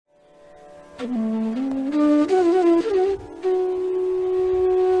I'll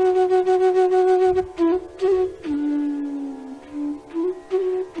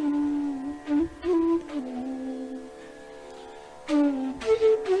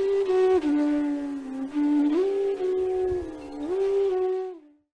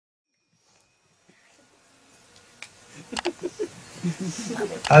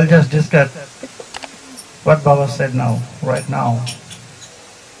just discuss what Baba said now, right now.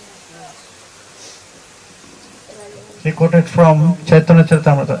 He quoted from Chaitanya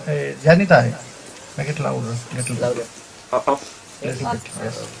Charitamrita. Janitai, make it louder, little bit. Louder. Little bit,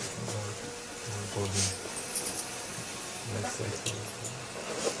 yes.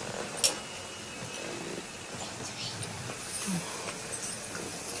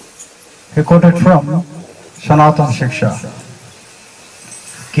 He quoted from Sanatan Shiksha.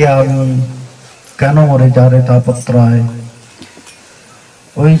 Kya ami keno more jare tapatray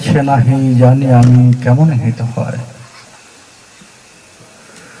oi che nahi jani ami kemon hita hoy.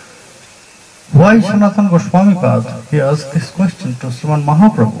 Why Sanatana Goswami Pad? He asked this question to Srimad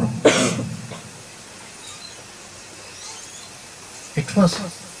Mahaprabhu. It was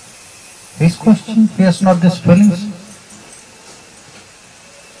his question. He has not these feelings.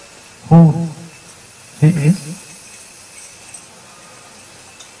 Who he is?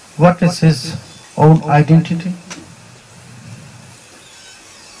 What is his own identity?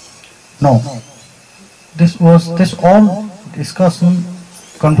 No. This all discussion,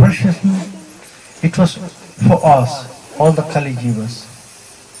 conversation, it was for us, all the Kali Jivas.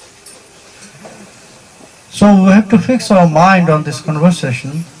 So we have to fix our mind on this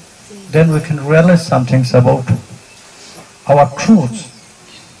conversation, then we can realize some things about our truths.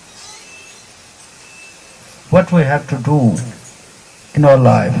 What we have to do in our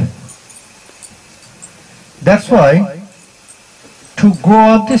life. That's why, to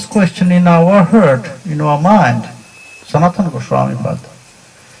grow up this question in our heart, in our mind, Sanatana Goswami Pad,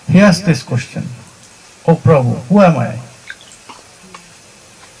 he asked this question, "Oh Prabhu, who am I?"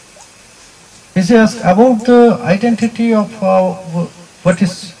 He asked about the identity of what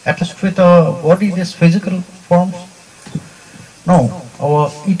is attached with our body, these physical forms? No, our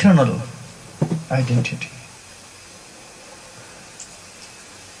eternal identity.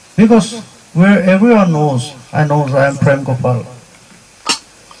 Because where everyone knows, I am Premgopal.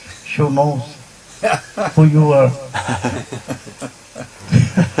 She knows who you are.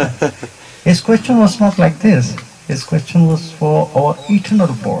 His question was not like this. His question was for our eternal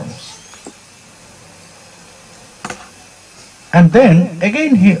forms. And then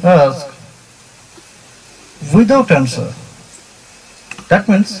again he asked without answer. That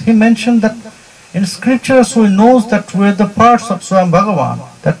means he mentioned that in scriptures we know that we are the parts of Swam Bhagavan.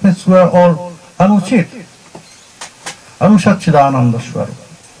 That means we are all anuchit, anusatchidananda swarup.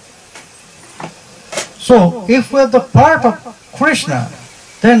 So if we are the part of Krishna,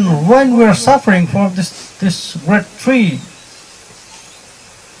 then when we are suffering from this great three,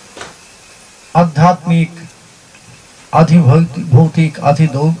 adhyatmik, adhibhautik,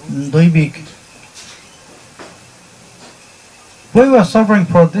 adhidoivik, we were suffering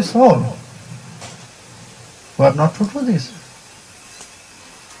for this all. We are not to do this.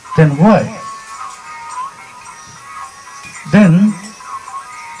 Then why? Then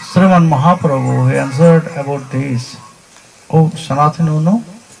Sriman Mahaprabhu, he answered about this. Oh, Sanatana, you know?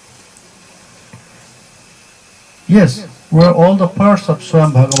 Yes, we are all the parts of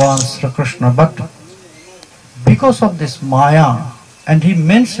Swam Bhagavan Sri Krishna, but because of this Maya, and he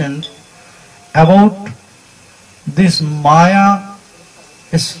mentioned about this Maya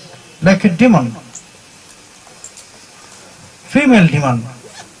is like a demon, female demon,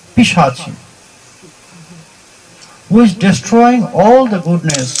 Pishachi, who is destroying all the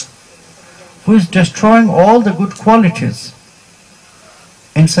goodness, who is destroying all the good qualities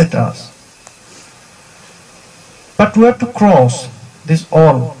inside us. But we have to cross this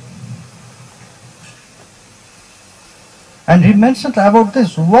all. And he mentioned about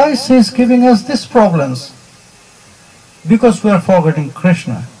this. Why he is giving us these problems? Because we are forgetting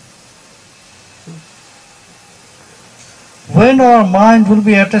Krishna. When our mind will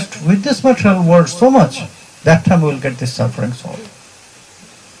be attached with this material world so much, that time we will get this suffering solved.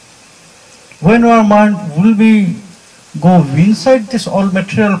 When our mind will go inside this all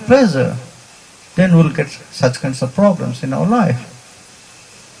material pleasure, then we will get such kinds of problems in our life.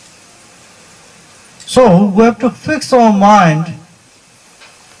 So we have to fix our mind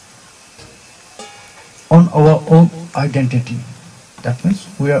on our own identity. That means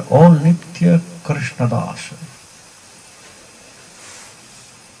we are all Nitya Krishna Das.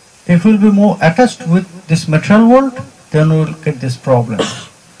 If we will be more attached with this material world, then we will get this problem.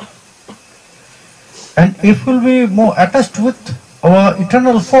 And if we'll be more attached with our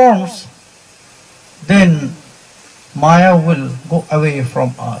eternal forms, then Maya will go away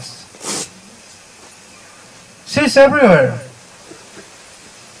from us. She is everywhere.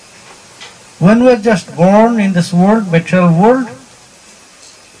 When we are just born in this world, material world,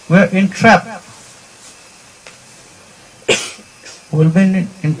 we are entrapped. We will be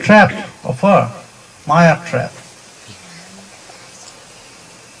entrapped of her Maya trap.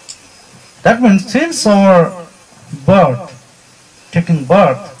 That means since our birth, taking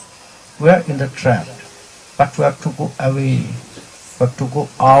birth, we are in the trap. But we have to go away. We have to go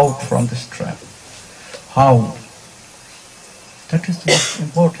out from this trap. How? That is the most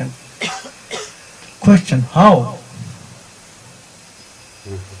important question. How?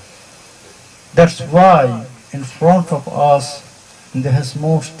 That's why in front of us, the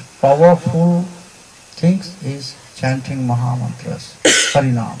most powerful things is chanting Mahamantras,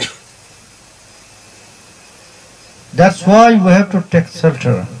 Harinam. That's why we have to take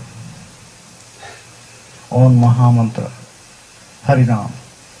shelter on Mahamantra, Harinam.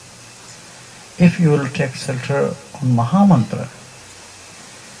 If you will take shelter on Mahamantra,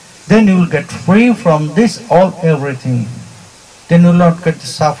 then you will get free from this all everything. Then you will not get the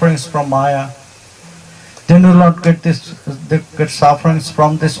sufferings from Maya. Then you will not get get sufferings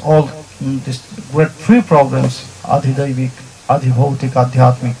from this all this great three problems: Adhidaivik, Adhibhautik,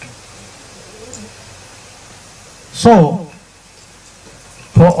 Adhyatmik. So,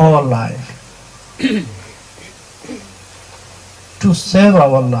 for our life, to save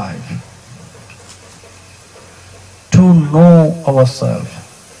our life, to know ourselves,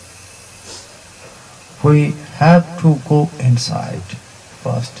 we have to go inside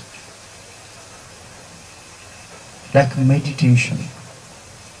first, like meditation.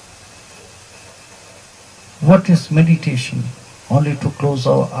 What is meditation? Only to close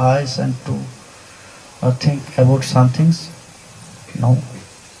our eyes and to think about some things? No.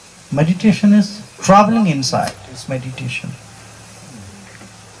 Meditation is traveling inside, is meditation.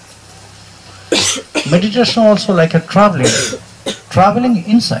 Meditation also like a traveling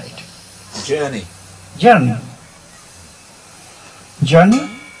inside. Journey. Journey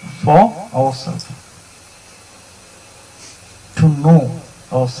for ourselves, to know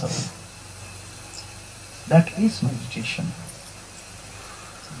ourselves. That is meditation.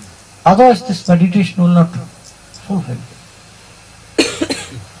 Otherwise this meditation will not fulfill.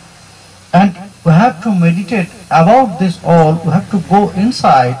 And we have to meditate about this all, we have to go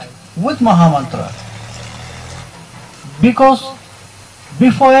inside with Mahamantra. Because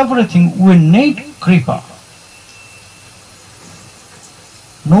before everything we need Kripa.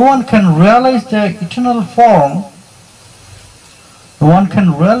 No one can realize their eternal form, no one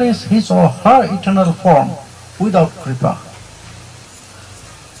can realize his or her eternal form without Kripa.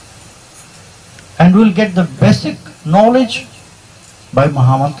 And we'll get the basic knowledge by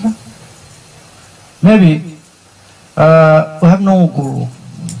Mahamantra. Maybe we have no guru.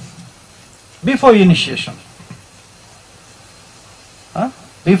 Before initiation.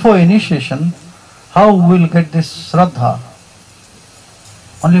 Before initiation, how we'll get this Shraddha?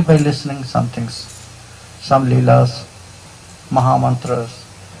 Only by listening some things, some leelas, Mahamantras,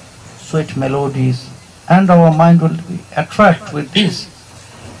 sweet melodies, and our mind will be attracted with this.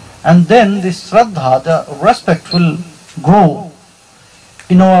 And then this Shraddha, the respect will grow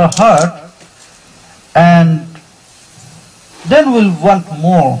in our heart, and then we'll want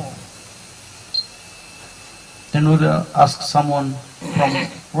more. Then we'll ask someone from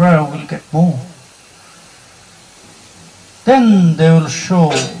where we'll get more. Then they will show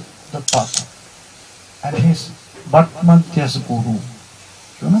the path. And he's Bhatmantyas Guru.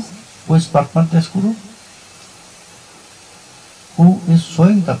 You know who is Bhatmantyas Guru? Who is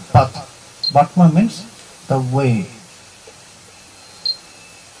showing the path. Bhatma means the way.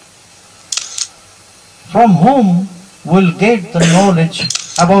 From whom we'll get the knowledge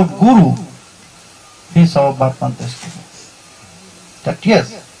about Guru. He is our Bhatmantyas Guru. That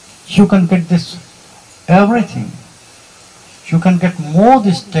yes, you can get this everything. You can get more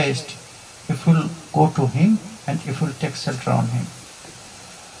this taste if you will go to him and if you will take shelter on him.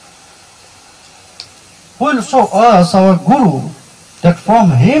 Who will show us, our Guru, that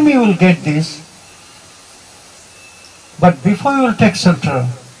from him you will get this. But before you will take shelter,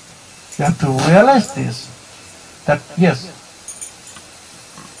 you have to realize this, that yes,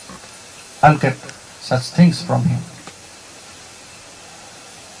 I'll get such things from him.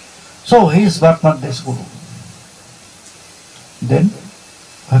 So he is Bhatmantyas Guru. Then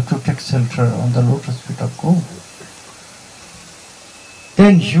we have to take shelter on the lotus feet of Guru.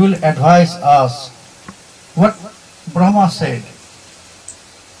 Then he will advise us what Brahma said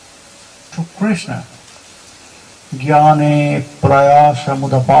to Krishna. Jnane prayasa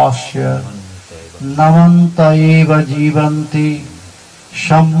mudapasya namanta eva jivanti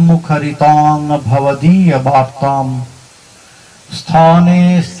shammukharitang bhavadiya bhartam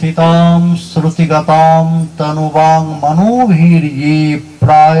sthane sthitam srutigatam tanuvang manobhirye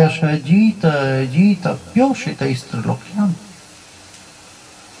prayasa jita jita pyoshita istrilokyam.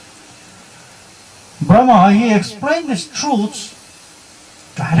 Brahma, he explained these truths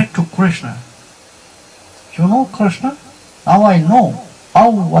direct to Krishna. You know Krishna? Now I know how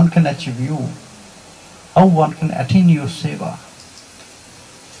one can achieve you, how one can attain your seva.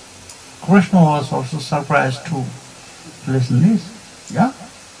 Krishna was also surprised to listen this. Yeah?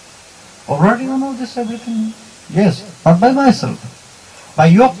 Already you know this everything? Yes, not by myself. By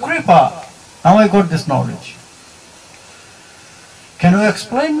your kripa, now I got this knowledge. Can you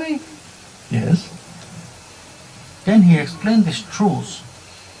explain me? Yes. Then he explained these truths.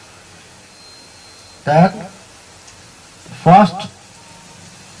 That first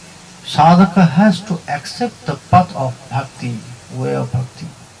sadhaka has to accept the path of bhakti, way of bhakti.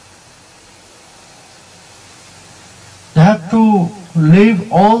 They have to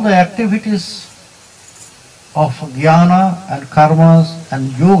leave all the activities of jnana and karmas and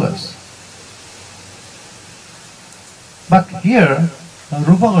yogas. But here,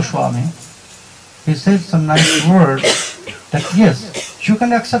 Rupa Goswami, he said some nice words that yes, you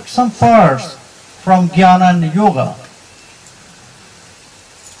can accept some parts from jnana and yoga,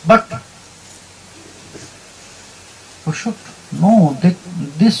 but you should know that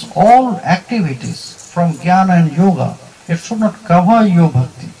this all activities from jnana and yoga, it should not cover your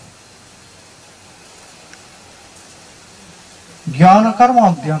bhakti. Jnana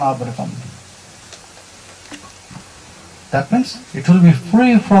karma dhyana abrakam. That means it will be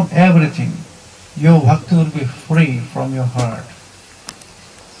free from everything. Your bhakti will be free from your heart.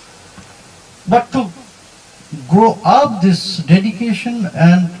 But to grow up this dedication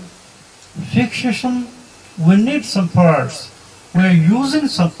and fixation, we need some parts. We are using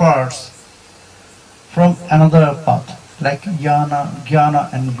some parts from another path, like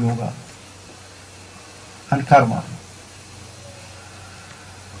jnana and yoga and karma.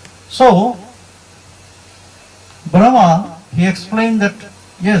 So, Brahma, he explained that,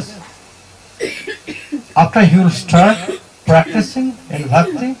 yes, after he will start practicing in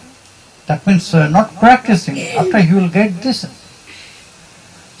bhakti, that means not practicing, after he will get this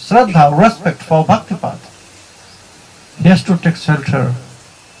Shraddha, respect for bhakti path, he has to take shelter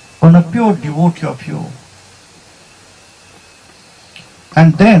on a pure devotee of you.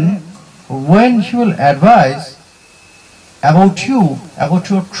 And then, when he will advise about you, about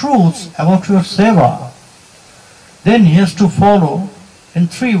your truths, about your seva, then he has to follow in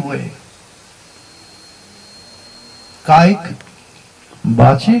three ways. Kaik,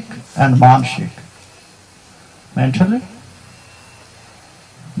 Bachik and Manshik. Mentally,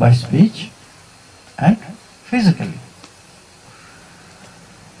 by speech and physically.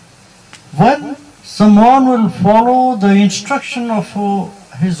 When someone will follow the instruction of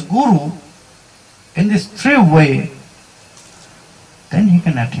his guru in this three way, then he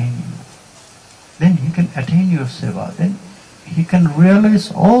can attain you. Then he can attain your seva. Then he can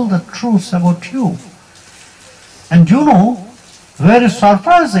realize all the truths about you. And you know, very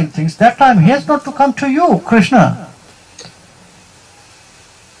surprising things, that time he has not to come to you, Krishna.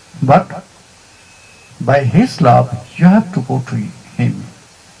 But by his love, you have to go to him.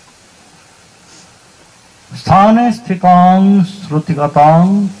 Sthane sthitam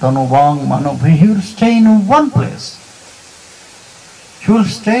srutigatam tanuvang manobhi. He will stay in one place. He will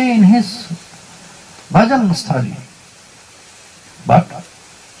stay in his bhajan sthali. But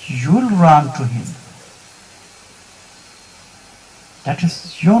you will run to him. That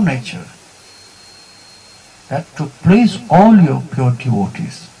is your nature. That to please all your pure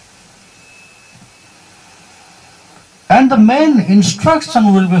devotees. And the main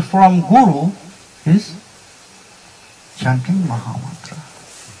instruction will be from Guru is chanting Mahamantra.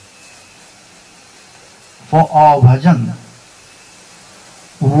 For our bhajan,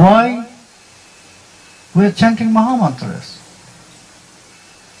 why we are chanting Mahamantras?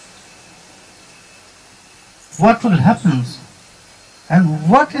 What will happen? And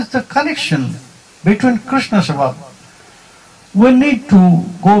what is the connection between Krishna Seva? We need to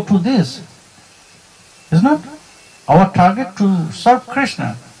go to this. Isn't it? Our target to serve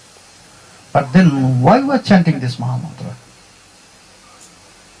Krishna. But then why we are chanting this Mahamantra?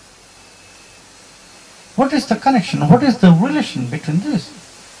 What is the connection? What is the relation between this?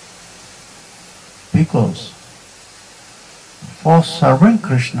 Because for serving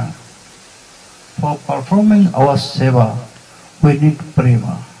Krishna, for performing our seva, we need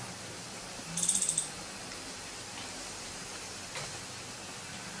prema.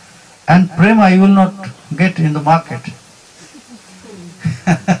 And prema you will not get in the market.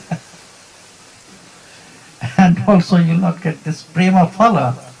 And also you will not get this prema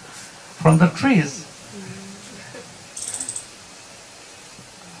phala from the trees.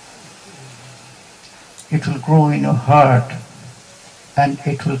 It will grow in your heart, and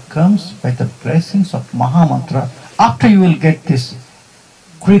it will come by the blessings of Mahamantra. After you will get this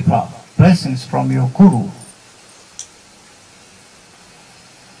kripa, blessings from your Guru.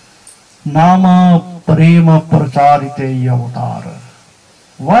 Nama prema pracharite yavatara.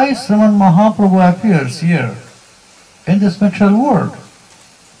 Why Sriman Mahaprabhu appears here in this material world?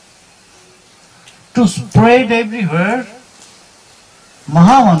 To spread everywhere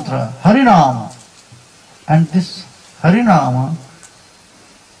Mahamantra, Harinama. And this Harinama,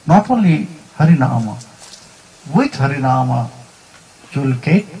 not only Harinama, with Harinama you will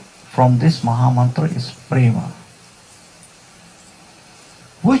get from this Mahamantra is prema.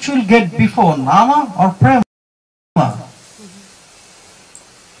 Which will get before Nama or prema?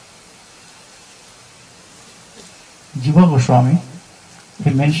 Jiva Goswami, he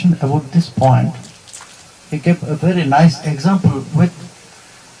mentioned about this point. He gave a very nice example with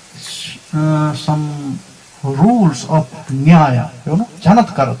some rules of Nyaya, Janat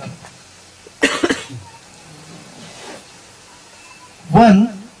Karati.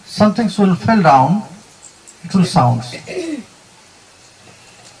 When something will fall down, it will sound.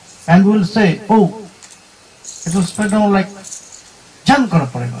 And we will say, oh, it will fall down like Jan kara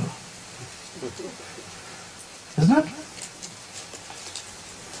padega. Isn't it?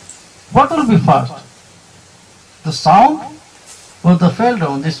 What will be first? The sound or the fall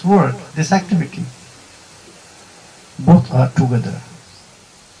down, this work, this activity? Both are together.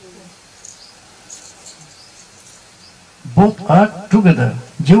 Both are together.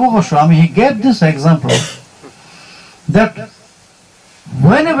 Jiva Goswami, he gave this example that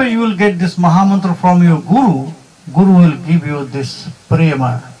whenever you will get this Mahamantra from your Guru, Guru will give you this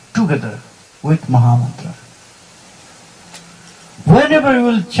prema together with Mahamantra. Whenever you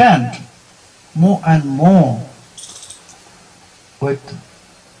will chant more and more with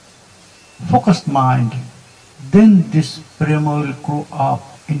focused mind, then this prema will grow up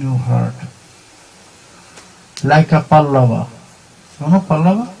in your heart. Like a pallava. You know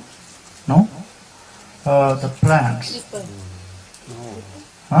pallava? No? The plants. No.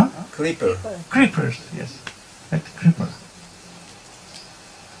 Huh? Creeper. Creepers, yes. Like the creeper.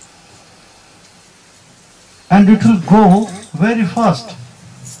 And it will grow very fast.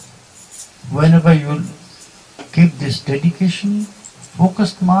 Whenever you will keep this dedication,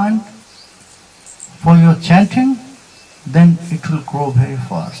 focused mind for your chanting, then it will grow very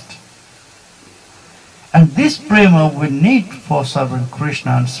fast. And this prema we need for serving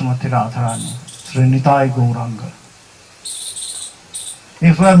Krishna and Srimati Radharani, Sri Gauranga.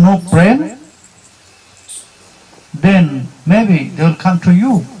 If we have no prema, then maybe they will come to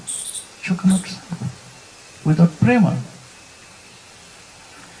you. You cannot serve without prema.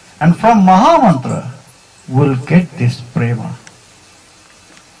 And from Mahamantra, we'll get this prema.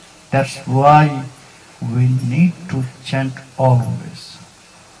 That's why we need to chant always.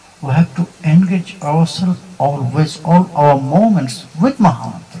 We have to engage ourselves always, all our moments with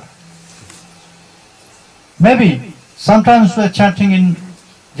Mahamantra. Maybe sometimes we are chanting in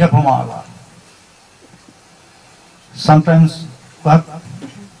Japamala. Sometimes we have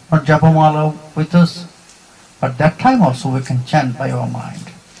not Japamala with us, but that time also we can chant by our mind.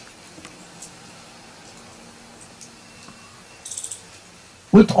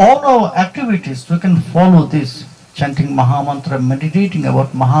 With all our activities, we can follow this, chanting Mahamantra, meditating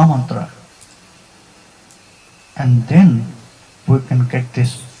about Mahamantra. And then we can get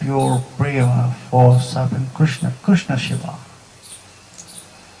this pure prema for serving Krishna, Krishna Shiva.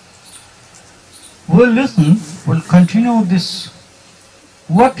 We'll listen, we'll continue this.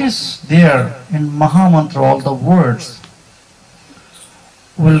 What is there in Mahamantra, all the words?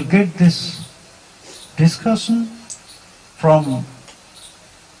 We'll get this discussion from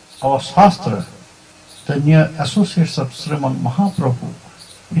our Shastra, the near associates of Sriman Mahaprabhu.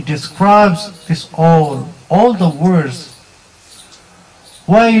 He describes this all the words,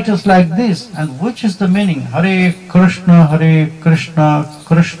 why it is like this, and which is the meaning. Hare Krishna, Krishna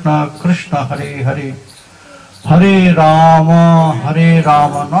Krishna, Hare Hare, Hare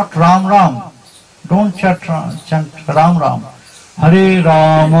Rama, not Ram Ram. Don't chant Ram Ram. Hare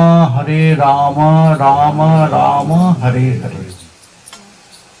Rama, Rama Rama, Hare Hare.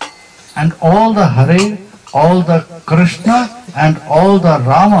 And all the Hare, all the Krishna, and all the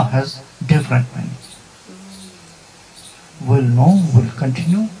Rama has different meanings. We'll know, we'll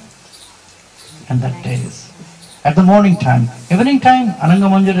continue, and that is at the morning time. Evening time, Ananga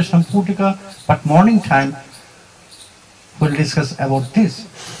Manjari Samputika, but morning time, we'll discuss about this.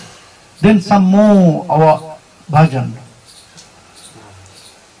 Then some more our bhajan.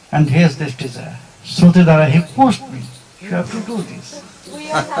 And here's this desire. Srutidara, he pushed me. You have to do this.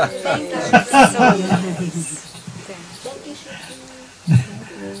 We all have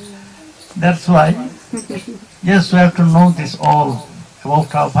That's why, yes, we have to know this all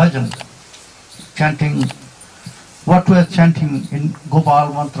about our bhajan. Chanting, what we are chanting in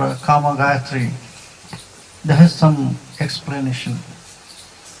Gopal Mantra, Kama Gayatri, there has some explanation.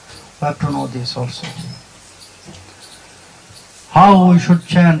 We have to know this also. How we should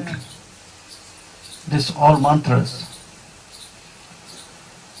chant this all mantras.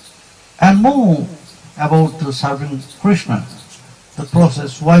 And more about the serving Krishna, the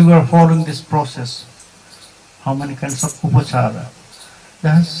process, why we are following this process. How many kinds of upachara.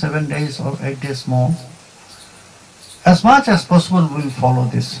 There is 7 days or 8 days more. As much as possible we will follow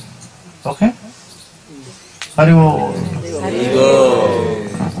this. Okay? Hari Bol.